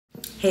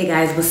Hey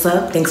guys, what's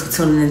up? Thanks for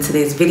tuning in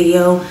today's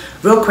video.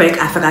 Real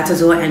quick, I forgot to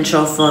do an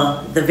intro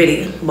for the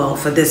video. Well,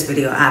 for this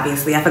video,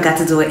 obviously. I forgot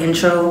to do an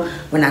intro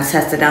when I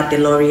tested out the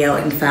Loreal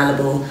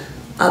Infallible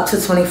up to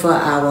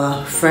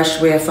 24-hour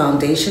fresh wear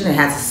foundation. It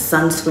has a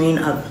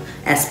sunscreen of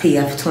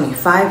SPF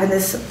 25 in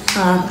this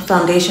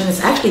foundation.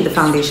 It's actually the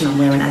foundation I'm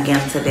wearing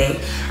again today.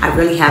 I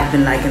really have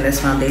been liking this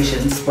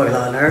foundation,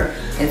 spoiler alert.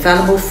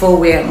 Infallible Full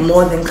Wear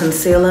More Than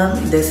Concealer.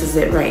 This is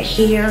it right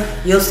here.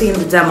 You'll see in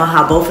the demo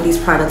how both of these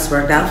products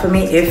worked out for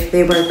me, if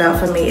they worked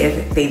out for me,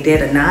 if they did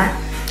or not.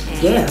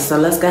 Yeah, so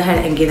let's go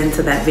ahead and get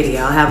into that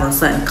video. I'll have on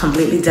something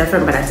completely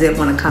different, but I did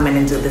want to come in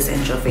and do this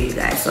intro for you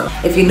guys. So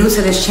if you're new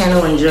to this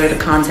channel and enjoy the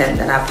content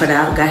that I put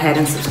out, go ahead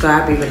and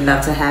subscribe. We would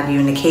love to have you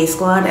in the K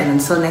Squad. And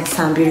until next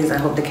time, beauties, I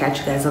hope to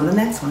catch you guys on the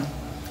next one.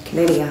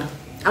 Later, y'all.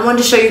 I wanted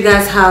to show you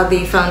guys how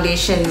the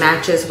foundation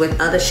matches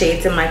with other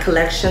shades in my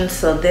collection.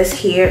 So this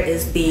here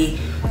is the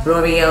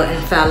Loreal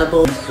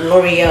Infallible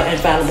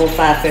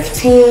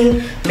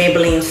 515,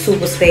 Maybelline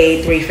Super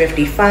Stay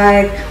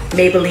 355,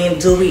 Maybelline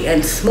Dewy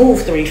and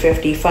Smooth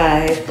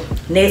 355,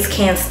 NYX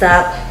Can't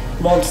Stop,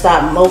 Won't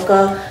Stop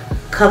Mocha,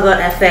 Cover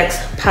FX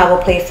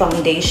Power Play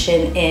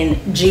Foundation in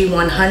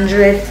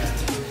G100,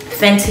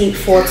 Fenty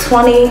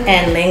 420,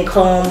 and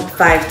Lancome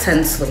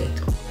 510 Suede.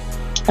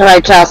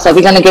 Alright y'all, so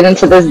we're going to get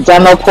into this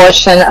demo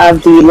portion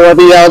of the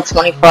L'Oreal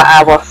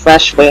 24-Hour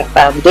Fresh Wear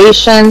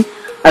Foundation.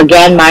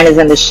 Again, mine is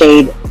in the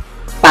shade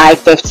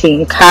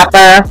 515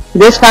 Copper.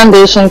 This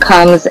foundation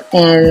comes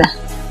in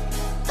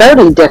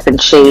 30 different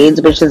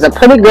shades, which is a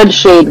pretty good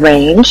shade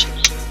range.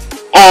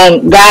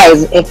 And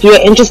guys, if you're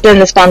interested in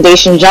this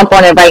foundation, jump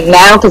on it right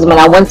now, because when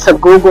I went to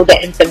Google the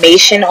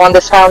information on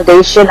this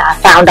foundation, I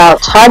found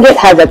out Target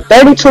has a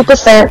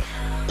 32%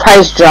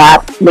 price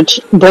drop, which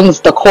brings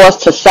the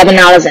cost to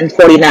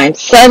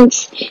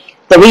 $7.49.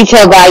 The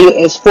retail value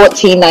is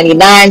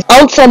 $14.99.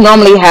 Ulta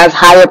normally has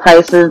higher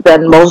prices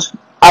than most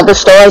other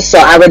stores, so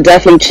I would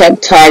definitely check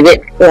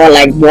Target or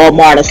like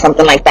Walmart or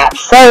something like that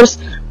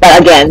first. But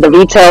again, the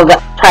retail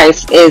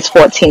price is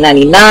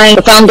 $14.99.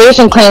 The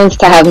foundation claims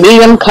to have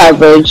medium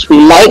coverage, be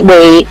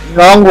lightweight,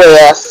 long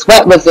wear,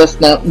 sweat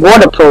resistant,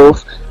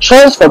 waterproof,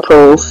 transfer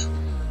proof,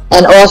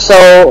 and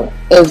also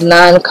is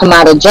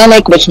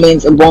non-comedogenic, which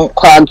means it won't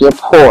clog your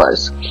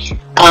pores.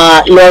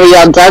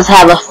 L'Oreal does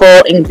have a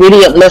full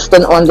ingredient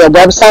listing on their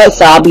website,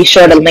 so I'll be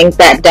sure to link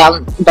that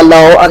down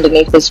below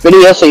underneath this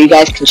video so you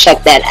guys can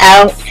check that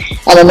out.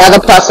 And another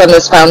plus on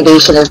this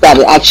foundation is that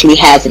it actually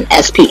has an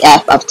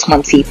SPF of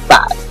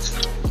 25.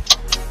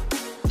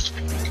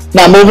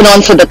 Now moving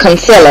on to the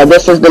concealer.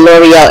 This is the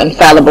L'Oreal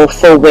Infallible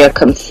Full Wear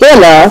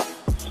Concealer.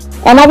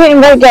 And I didn't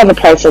write down the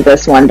price of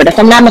this one, but if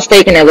I'm not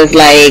mistaken, it was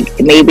like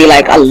maybe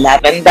like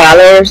 $11.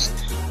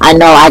 I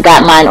know I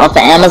got mine off of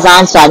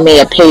Amazon, so I may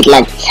have paid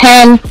like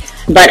 $10.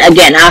 But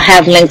again, I'll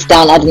have links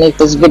down underneath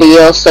this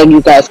video so you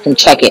guys can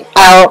check it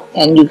out.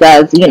 And you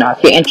guys, you know,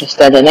 if you're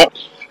interested in it.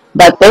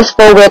 But this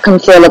full wear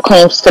concealer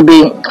claims to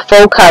be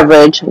full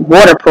coverage,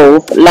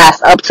 waterproof,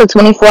 lasts up to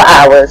 24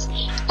 hours,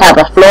 have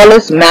a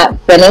flawless matte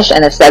finish,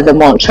 and it says it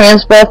won't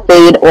transfer,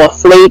 fade, or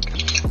flake.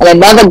 And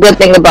another good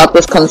thing about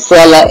this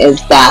concealer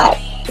is that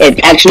it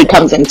actually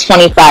comes in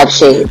 25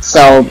 shades.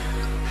 So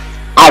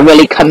I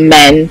really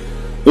commend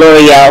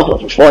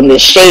L'Oreal on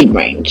this shade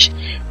range.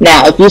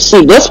 Now, if you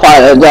see this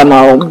part of the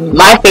demo,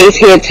 my face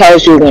here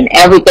tells you when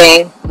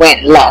everything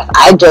went left.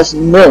 I just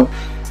knew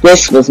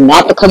this was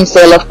not the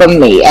concealer for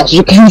me, as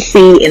you can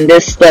see in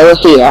this still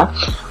here.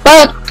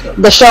 But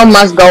the show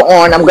must go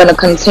on. I'm going to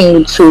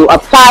continue to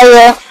apply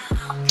it,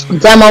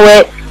 demo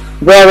it,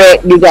 wear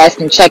it. You guys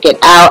can check it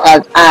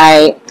out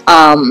as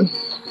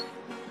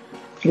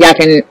y'all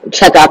can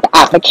check out the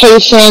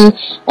application,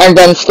 and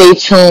then stay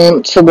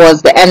tuned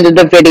towards the end of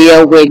the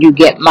video where you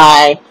get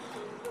my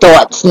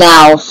thoughts.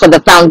 Now, for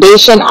the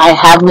foundation, I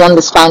have worn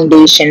this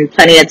foundation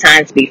plenty of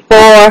times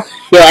before.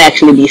 You'll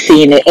actually be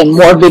seeing it in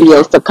more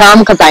videos to come,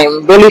 because I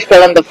am really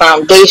feeling the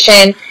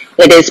foundation.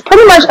 It is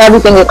pretty much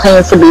everything it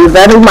claims to be.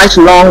 Very much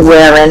long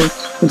wearing,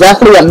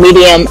 definitely a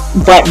medium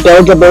but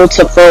buildable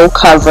to full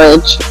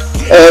coverage.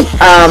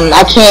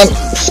 I can't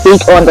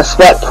speak on the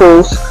sweat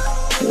proof,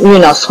 you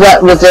know,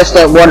 sweat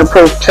resistant,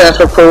 waterproof,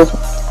 transfer proof.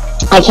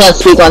 I can't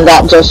speak on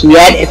that just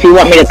yet. If you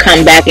want me to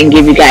come back and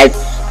give you guys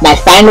my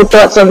final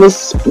thoughts on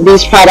these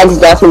products,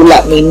 definitely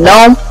let me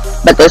know.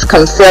 But this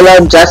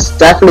concealer just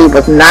definitely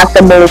was not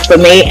the move for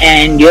me,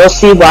 and you'll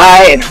see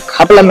why in a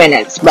couple of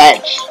minutes.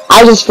 But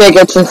I just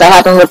figured, since I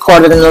haven't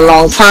recorded in a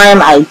long time,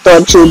 I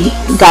thought you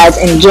guys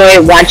enjoy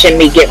watching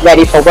me get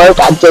ready for work.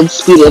 I did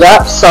speed it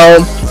up,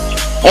 so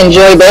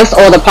enjoy this.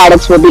 All the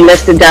products will be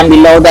listed down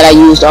below that I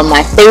used on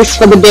my face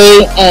for the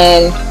day.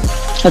 And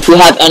if you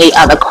have any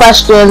other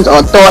questions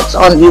or thoughts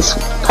on these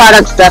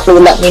products,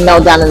 definitely let me know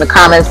down in the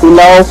comments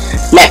below.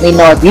 Let me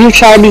know if you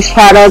tried these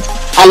products.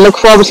 I look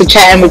forward to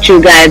chatting with you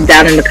guys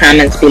down in the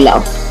comments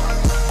below.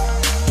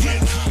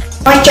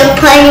 What you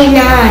putting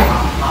on?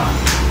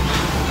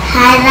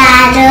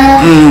 Highlighter.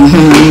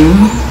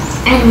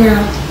 I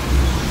know.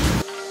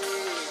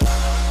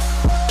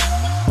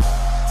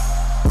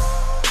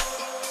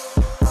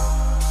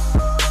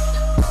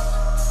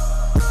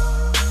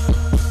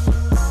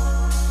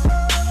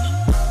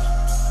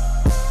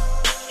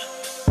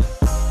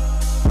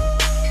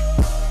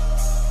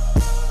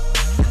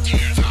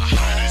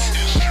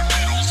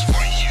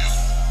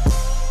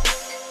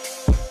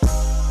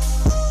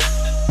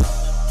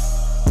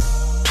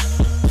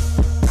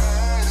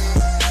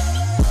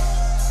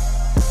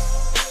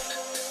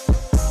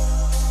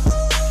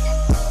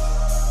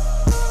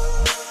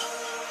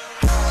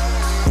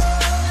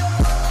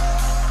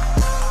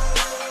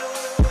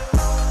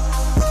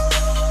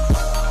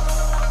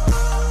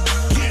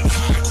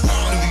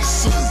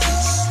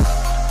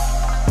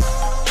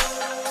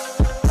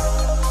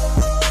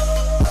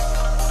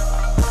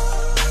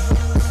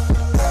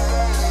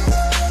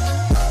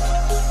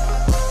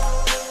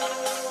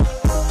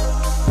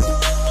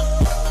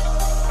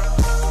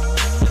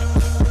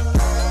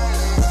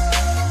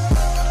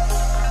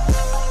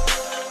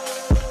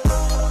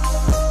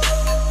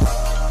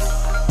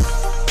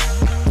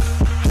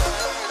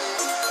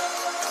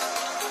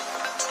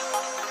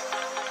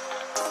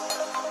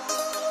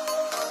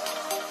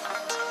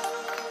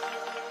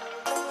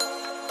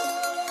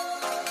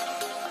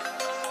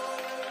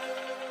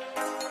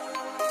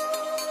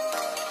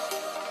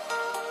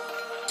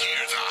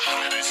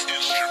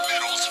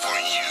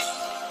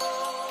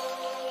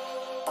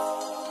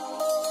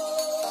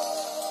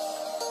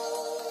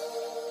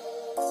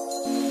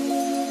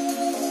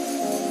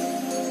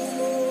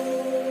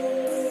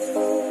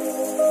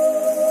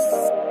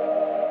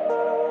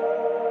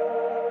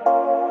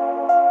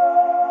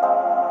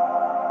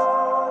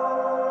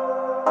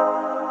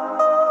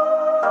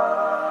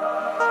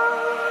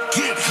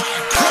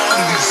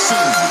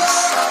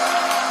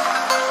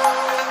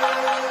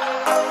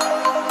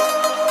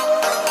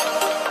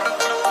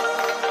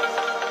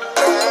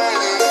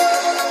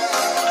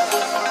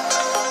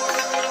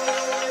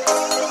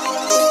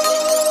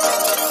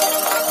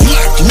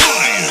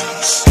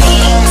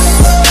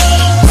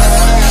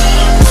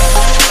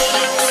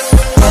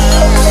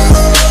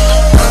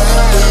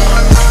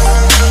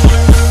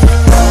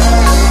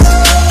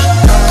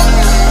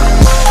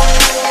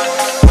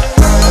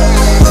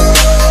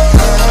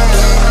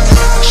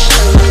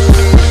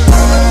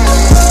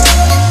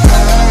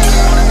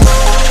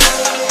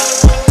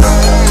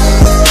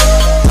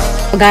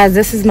 guys,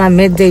 this is my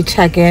midday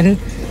check-in.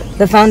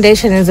 The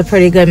foundation is a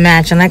pretty good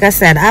match, and like I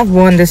said, I've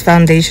worn this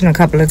foundation a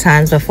couple of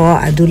times before.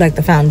 I do like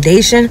the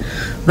foundation,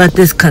 but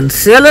this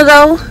concealer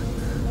though,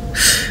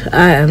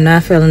 I am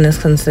not feeling this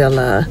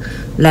concealer.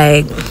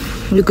 Like,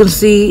 you can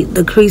see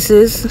the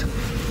creases.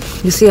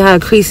 You see how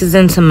it creases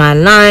into my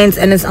lines,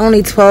 and it's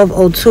only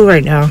 12:02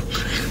 right now.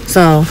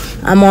 So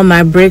I'm on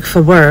my break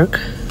for work,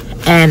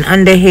 and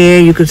under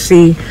here you can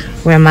see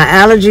where my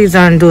allergies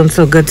aren't doing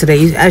so good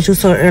today. As you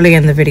saw earlier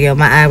in the video,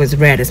 my eye was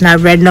red. It's not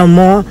red no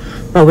more,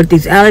 but with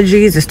these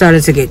allergies, it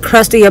started to get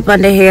crusty up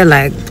under here.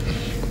 Like,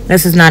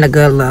 this is not a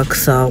good look.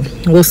 So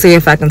we'll see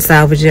if I can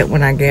salvage it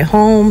when I get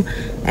home,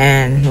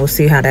 and we'll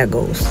see how that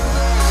goes.